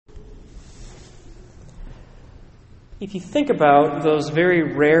If you think about those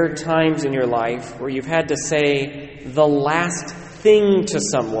very rare times in your life where you've had to say the last thing to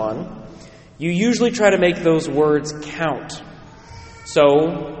someone, you usually try to make those words count.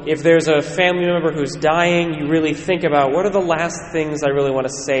 So, if there's a family member who's dying, you really think about, what are the last things I really want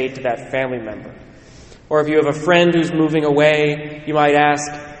to say to that family member? Or if you have a friend who's moving away, you might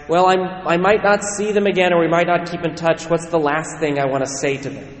ask, well, I might not see them again, or we might not keep in touch. What's the last thing I want to say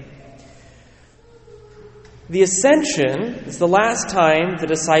to them? The Ascension is the last time the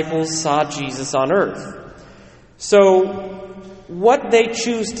disciples saw Jesus on earth. So, what they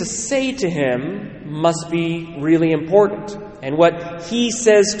choose to say to him must be really important. And what he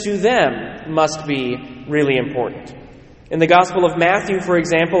says to them must be really important. In the Gospel of Matthew, for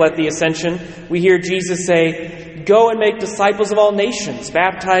example, at the Ascension, we hear Jesus say, "Go and make disciples of all nations,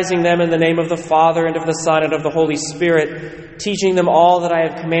 baptizing them in the name of the Father and of the Son and of the Holy Spirit, teaching them all that I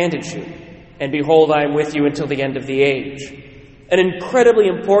have commanded you. And behold, I am with you until the end of the age." An incredibly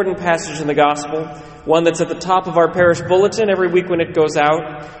important passage in the Gospel, one that's at the top of our parish bulletin every week when it goes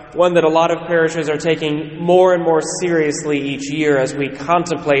out, one that a lot of parishes are taking more and more seriously each year as we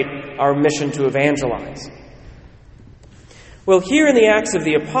contemplate our mission to evangelize. Well, here in the Acts of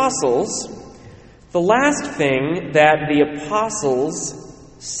the Apostles, the last thing that the apostles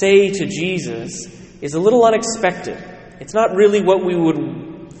say to Jesus is a little unexpected. It's not really what we would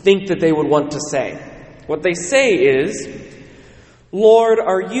think that they would want to say. What they say is, "Lord,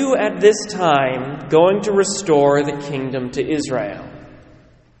 are you at this time going to restore the kingdom to Israel?"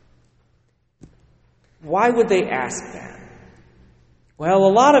 Why would they ask that? Well,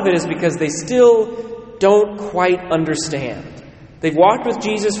 a lot of it is because they still don't quite understand. They've walked with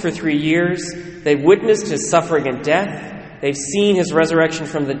Jesus for 3 years. They've witnessed his suffering and death. They've seen his resurrection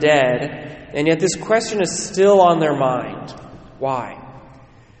from the dead. And yet this question is still on their mind. Why?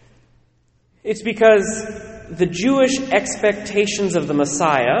 It's because the Jewish expectations of the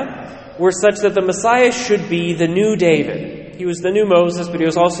Messiah were such that the Messiah should be the new David. He was the new Moses, but he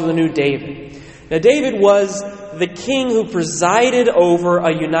was also the new David. Now, David was the king who presided over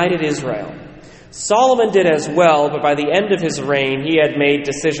a united Israel. Solomon did as well, but by the end of his reign, he had made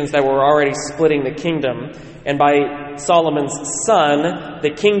decisions that were already splitting the kingdom. And by Solomon's son, the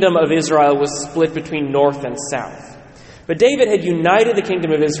kingdom of Israel was split between north and south. But David had united the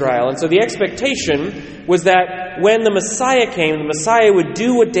kingdom of Israel, and so the expectation was that when the Messiah came, the Messiah would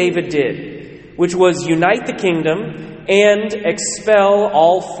do what David did, which was unite the kingdom and expel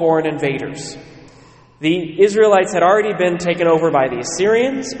all foreign invaders. The Israelites had already been taken over by the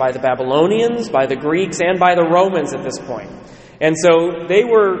Assyrians, by the Babylonians, by the Greeks, and by the Romans at this point. And so they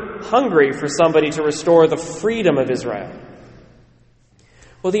were hungry for somebody to restore the freedom of Israel.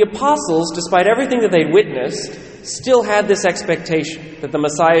 Well, the apostles, despite everything that they'd witnessed, still had this expectation that the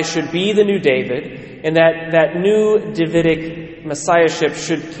Messiah should be the new David, and that new Davidic messiahship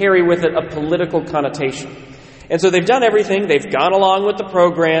should carry with it a political connotation. And so they've done everything. They've gone along with the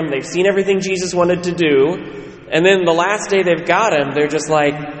program. They've seen everything Jesus wanted to do. And then the last day they've got him, they're just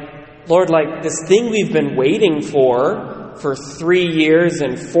like, "Lord, like this thing we've been waiting for 3 years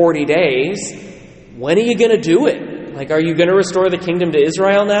and 40 days, when are you going to do it? Like, are you going to restore the kingdom to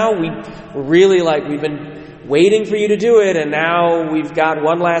Israel now? We've been waiting for you to do it, and now we've got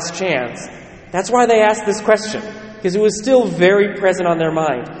one last chance." That's why they asked this question, because it was still very present on their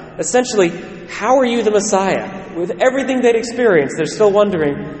mind. Essentially, how are you the Messiah? With everything they'd experienced, they're still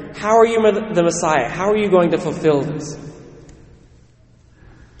wondering, how are you the Messiah? How are you going to fulfill this?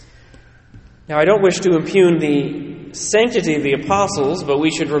 Now, I don't wish to impugn the sanctity of the apostles, but we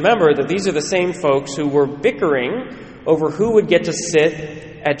should remember that these are the same folks who were bickering over who would get to sit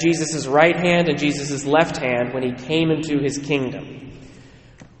at Jesus' right hand and Jesus' left hand when he came into his kingdom.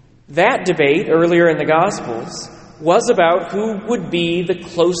 That debate earlier in the Gospels was about who would be the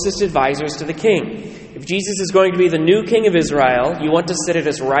closest advisors to the king. If Jesus is going to be the new king of Israel, you want to sit at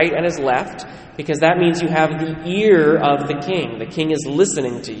his right and his left, because that means you have the ear of the king. The king is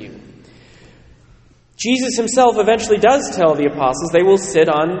listening to you. Jesus himself eventually does tell the apostles they will sit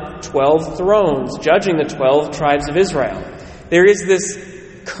on 12 thrones, judging the 12 tribes of Israel. There is this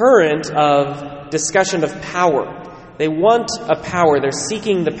current of discussion of power. They want a power. They're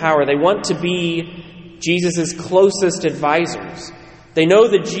seeking the power. They want to be Jesus' closest advisors. They know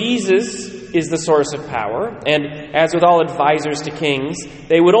that Jesus is the source of power, and as with all advisors to kings,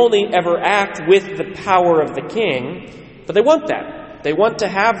 they would only ever act with the power of the king, but they want that. They want to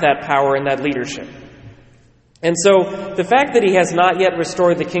have that power and that leadership. And so the fact that he has not yet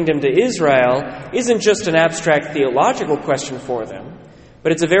restored the kingdom to Israel isn't just an abstract theological question for them,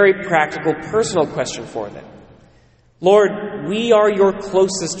 but it's a very practical, personal question for them. Lord, we are your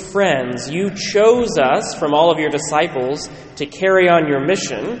closest friends. You chose us from all of your disciples to carry on your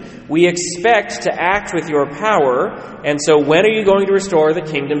mission. We expect to act with your power. And so when are you going to restore the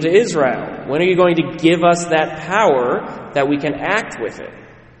kingdom to Israel? When are you going to give us that power that we can act with it?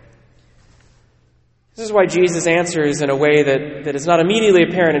 This is why Jesus answers in a way that is not immediately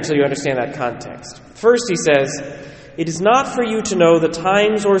apparent until you understand that context. First, he says, "It is not for you to know the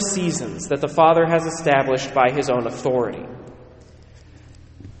times or seasons that the Father has established by his own authority."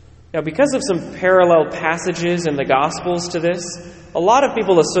 Now, because of some parallel passages in the Gospels to this, a lot of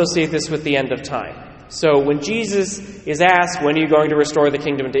people associate this with the end of time. So when Jesus is asked, when are you going to restore the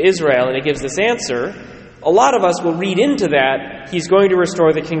kingdom to Israel, and he gives this answer, a lot of us will read into that he's going to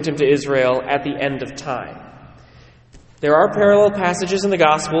restore the kingdom to Israel at the end of time. There are parallel passages in the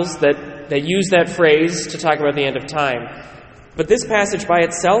Gospels that use that phrase to talk about the end of time. But this passage by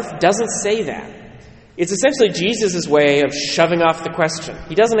itself doesn't say that. It's essentially Jesus' way of shoving off the question.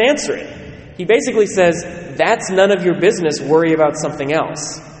 He doesn't answer it. He basically says, that's none of your business, worry about something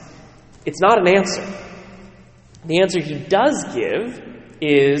else. It's not an answer. The answer he does give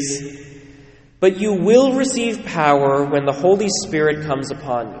is, but you will receive power when the Holy Spirit comes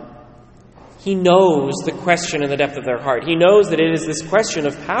upon you. He knows the question in the depth of their heart. He knows that it is this question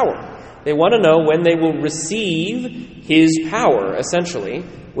of power. They want to know when they will receive his power, essentially,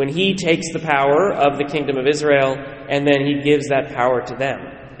 when he takes the power of the kingdom of Israel and then he gives that power to them.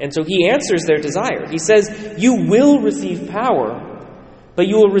 And so he answers their desire. He says, you will receive power, but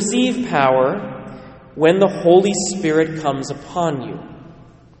you will receive power when the Holy Spirit comes upon you.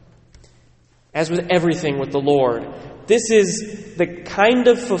 As with everything with the Lord, this is the kind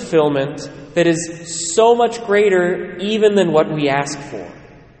of fulfillment that is so much greater even than what we ask for.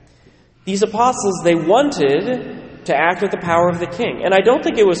 These apostles, they wanted to act with the power of the king. And I don't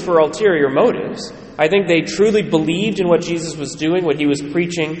think it was for ulterior motives. I think they truly believed in what Jesus was doing, what he was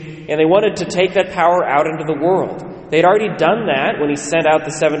preaching, and they wanted to take that power out into the world. They'd already done that when he sent out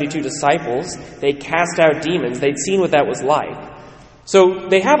the 72 disciples. They cast out demons. They'd seen what that was like. So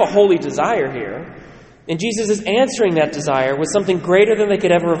they have a holy desire here. And Jesus is answering that desire with something greater than they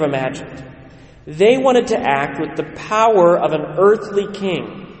could ever have imagined. They wanted to act with the power of an earthly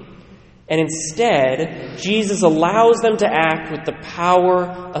king. And instead, Jesus allows them to act with the power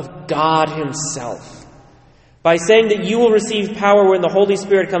of God himself. By saying that you will receive power when the Holy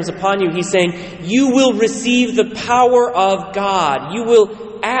Spirit comes upon you, he's saying you will receive the power of God. You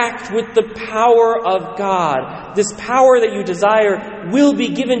will act with the power of God. This power that you desire will be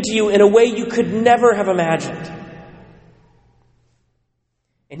given to you in a way you could never have imagined.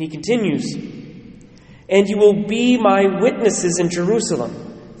 And he continues, and you will be my witnesses in Jerusalem,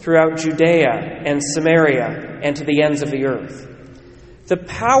 throughout Judea and Samaria, and to the ends of the earth. The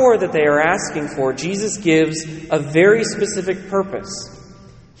power that they are asking for, Jesus gives a very specific purpose.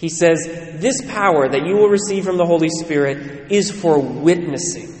 He says, this power that you will receive from the Holy Spirit is for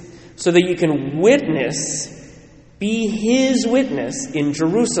witnessing, so that you can be his witness in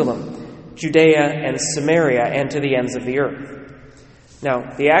Jerusalem, Judea and Samaria, and to the ends of the earth.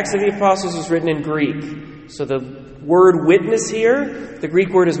 Now, the Acts of the Apostles was written in Greek, so the word witness here, the Greek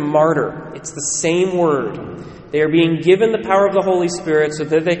word is martyr. It's the same word. They are being given the power of the Holy Spirit so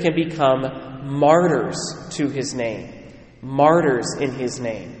that they can become martyrs to his name. Martyrs in his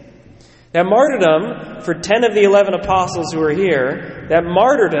name. That martyrdom, for 10 of the 11 apostles who are here, that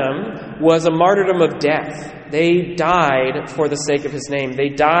martyrdom was a martyrdom of death. They died for the sake of his name. They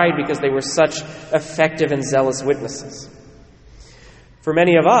died because they were such effective and zealous witnesses. For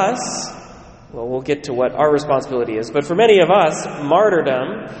many of us, well, we'll get to what our responsibility is, but for many of us,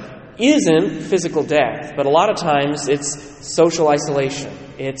 martyrdom isn't physical death, but a lot of times it's social isolation.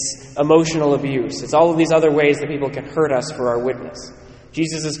 It's emotional abuse. It's all of these other ways that people can hurt us for our witness.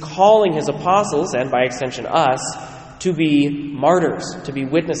 Jesus is calling his apostles, and by extension us, to be martyrs, to be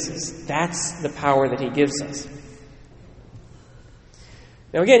witnesses. That's the power that he gives us.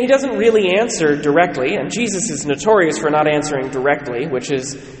 Now again, he doesn't really answer directly, and Jesus is notorious for not answering directly, which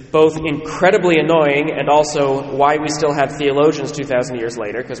is both incredibly annoying and also why we still have theologians 2,000 years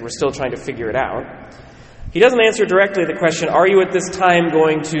later, because we're still trying to figure it out. He doesn't answer directly the question, are you at this time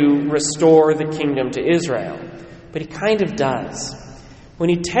going to restore the kingdom to Israel? But he kind of does. When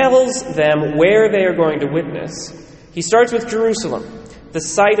he tells them where they are going to witness, he starts with Jerusalem, the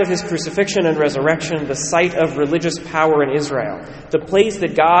site of his crucifixion and resurrection, the site of religious power in Israel, the place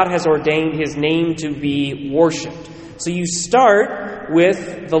that God has ordained his name to be worshipped. So you start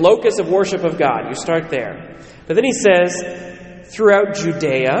with the locus of worship of God. You start there. But then he says, throughout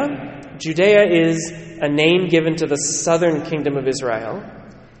Judea. Judea is a name given to the southern kingdom of Israel.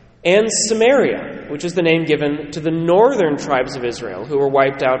 and Samaria, which is the name given to the northern tribes of Israel who were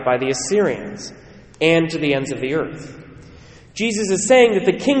wiped out by the Assyrians, and to the ends of the earth. Jesus is saying that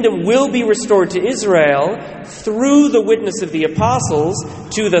the kingdom will be restored to Israel through the witness of the apostles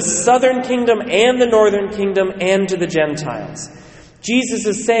to the southern kingdom and the northern kingdom and to the Gentiles. Jesus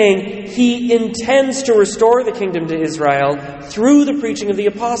is saying he intends to restore the kingdom to Israel through the preaching of the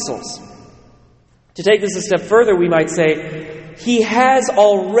apostles. To take this a step further, we might say he has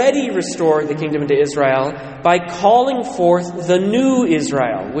already restored the kingdom to Israel by calling forth the new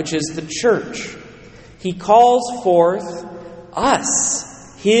Israel, which is the church. He calls forth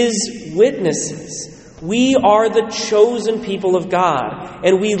us, his witnesses. We are the chosen people of God,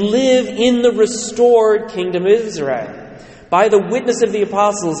 and we live in the restored kingdom of Israel. By the witness of the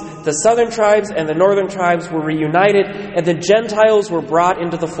apostles, the southern tribes and the northern tribes were reunited, and the Gentiles were brought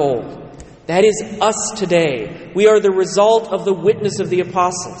into the fold. That is us today. We are the result of the witness of the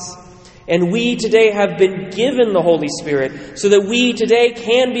apostles. And we today have been given the Holy Spirit so that we today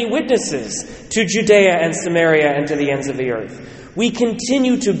can be witnesses to Judea and Samaria and to the ends of the earth. We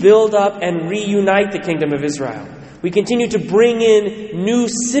continue to build up and reunite the kingdom of Israel. We continue to bring in new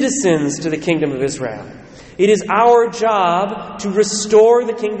citizens to the kingdom of Israel. It is our job to restore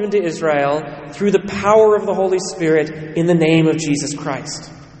the kingdom to Israel through the power of the Holy Spirit in the name of Jesus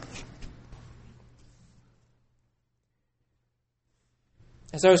Christ.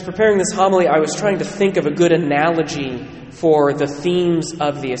 As I was preparing this homily, I was trying to think of a good analogy for the themes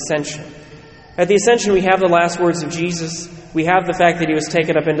of the Ascension. At the Ascension, we have the last words of Jesus. We have the fact that he was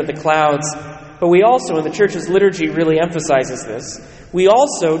taken up into the clouds. But we also, and the Church's liturgy really emphasizes this, we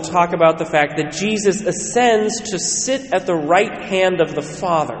also talk about the fact that Jesus ascends to sit at the right hand of the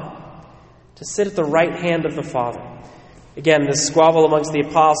Father. To sit at the right hand of the Father. Again, this squabble amongst the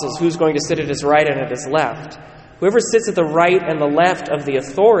apostles, who's going to sit at his right and at his left. Whoever sits at the right and the left of the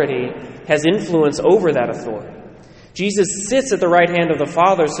authority has influence over that authority. Jesus sits at the right hand of the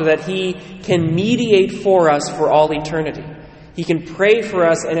Father so that he can mediate for us for all eternity. He can pray for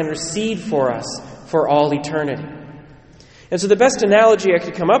us and intercede for us for all eternity. And so the best analogy I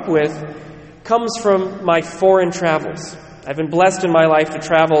could come up with comes from my foreign travels. I've been blessed in my life to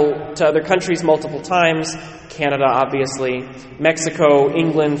travel to other countries multiple times. Canada, obviously, Mexico,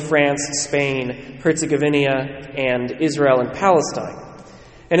 England, France, Spain, Herzegovina, and Israel and Palestine.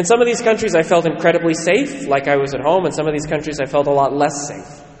 And in some of these countries I felt incredibly safe, like I was at home. In some of these countries I felt a lot less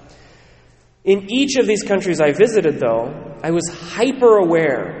safe. In each of these countries I visited, though, I was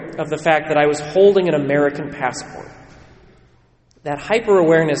hyper-aware of the fact that I was holding an American passport. That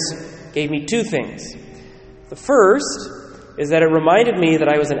hyper-awareness gave me two things. The first is that it reminded me that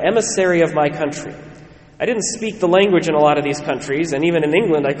I was an emissary of my country. I didn't speak the language in a lot of these countries, and even in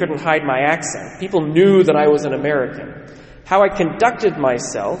England I couldn't hide my accent. People knew that I was an American. How I conducted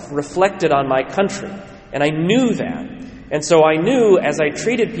myself reflected on my country, and I knew that. And so I knew as I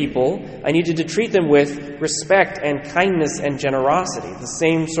treated people, I needed to treat them with respect and kindness and generosity, the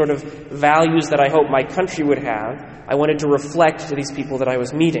same sort of values that I hope my country would have. I wanted to reflect to these people that I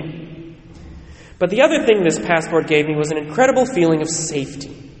was meeting. But the other thing this passport gave me was an incredible feeling of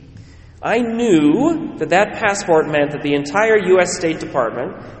safety. I knew that that passport meant that the entire U.S. State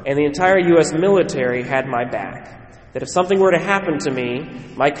Department and the entire U.S. military had my back. That if something were to happen to me,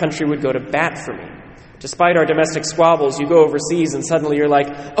 my country would go to bat for me. Despite our domestic squabbles, you go overseas and suddenly you're like,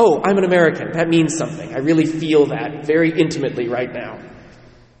 oh, I'm an American. That means something. I really feel that very intimately right now.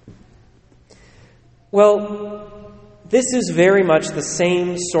 Well, this is very much the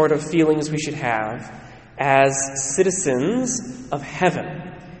same sort of feelings we should have as citizens of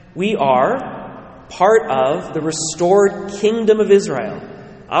heaven. We are part of the restored kingdom of Israel.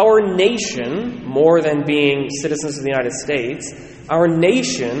 Our nation, more than being citizens of the United States, our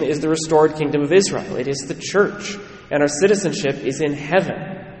nation is the restored kingdom of Israel. It is the church, and our citizenship is in heaven.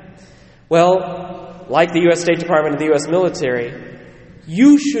 Well, like the U.S. State Department and the U.S. military,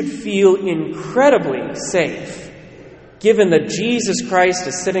 you should feel incredibly safe, given that Jesus Christ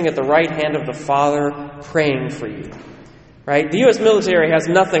is sitting at the right hand of the Father praying for you. Right? The U.S. military has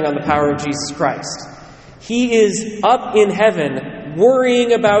nothing on the power of Jesus Christ. He is up in heaven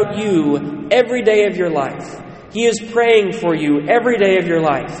worrying about you every day of your life. He is praying for you every day of your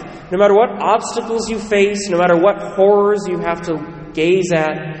life. No matter what obstacles you face, no matter what horrors you have to gaze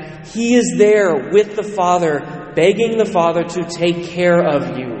at, He is there with the Father, begging the Father to take care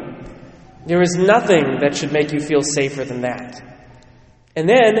of you. There is nothing that should make you feel safer than that. And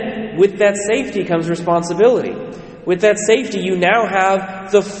then, with that safety comes responsibility. With that safety, you now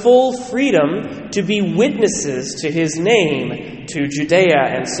have the full freedom to be witnesses to His name, to Judea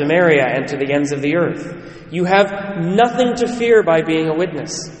and Samaria and to the ends of the earth. You have nothing to fear by being a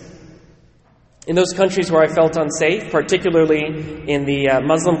witness. In those countries where I felt unsafe, particularly in the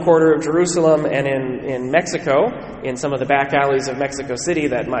Muslim quarter of Jerusalem and in Mexico, in some of the back alleys of Mexico City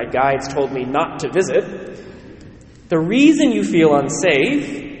that my guides told me not to visit, the reason you feel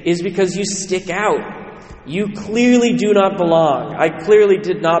unsafe is because you stick out. You clearly do not belong. I clearly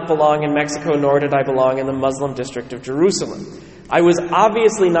did not belong in Mexico, nor did I belong in the Muslim district of Jerusalem. I was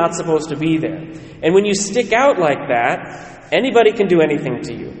obviously not supposed to be there. And when you stick out like that, anybody can do anything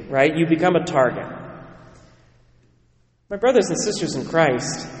to you, right? You become a target. My brothers and sisters in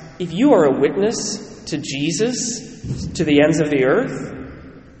Christ, if you are a witness to Jesus to the ends of the earth,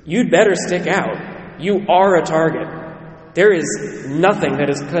 you'd better stick out. You are a target. There is nothing that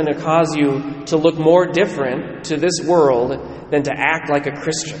is going to cause you to look more different to this world than to act like a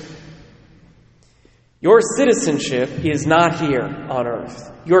Christian. Your citizenship is not here on earth.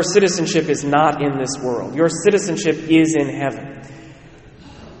 Your citizenship is not in this world. Your citizenship is in heaven.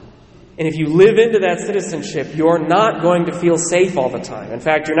 And if you live into that citizenship, you're not going to feel safe all the time. In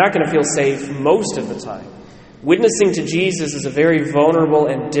fact, you're not going to feel safe most of the time. Witnessing to Jesus is a very vulnerable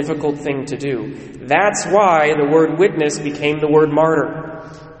and difficult thing to do. That's why the word witness became the word martyr.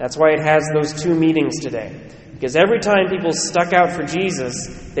 That's why it has those two meanings today. Because every time people stuck out for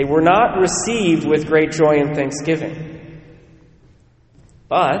Jesus, they were not received with great joy and thanksgiving.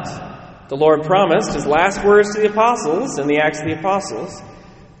 But the Lord promised, his last words to the apostles in the Acts of the Apostles,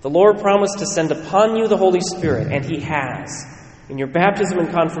 the Lord promised to send upon you the Holy Spirit, and he has. In your baptism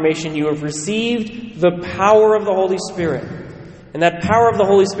and confirmation, you have received the power of the Holy Spirit. And that power of the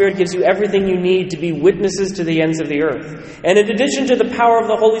Holy Spirit gives you everything you need to be witnesses to the ends of the earth. And in addition to the power of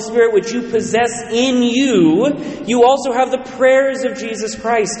the Holy Spirit, which you possess in you, you also have the prayers of Jesus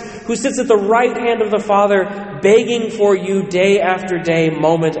Christ, who sits at the right hand of the Father, begging for you day after day,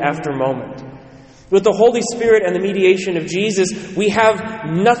 moment after moment. With the Holy Spirit and the mediation of Jesus, we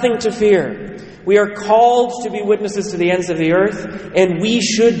have nothing to fear. We are called to be witnesses to the ends of the earth, and we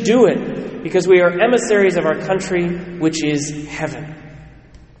should do it, because we are emissaries of our country, which is heaven.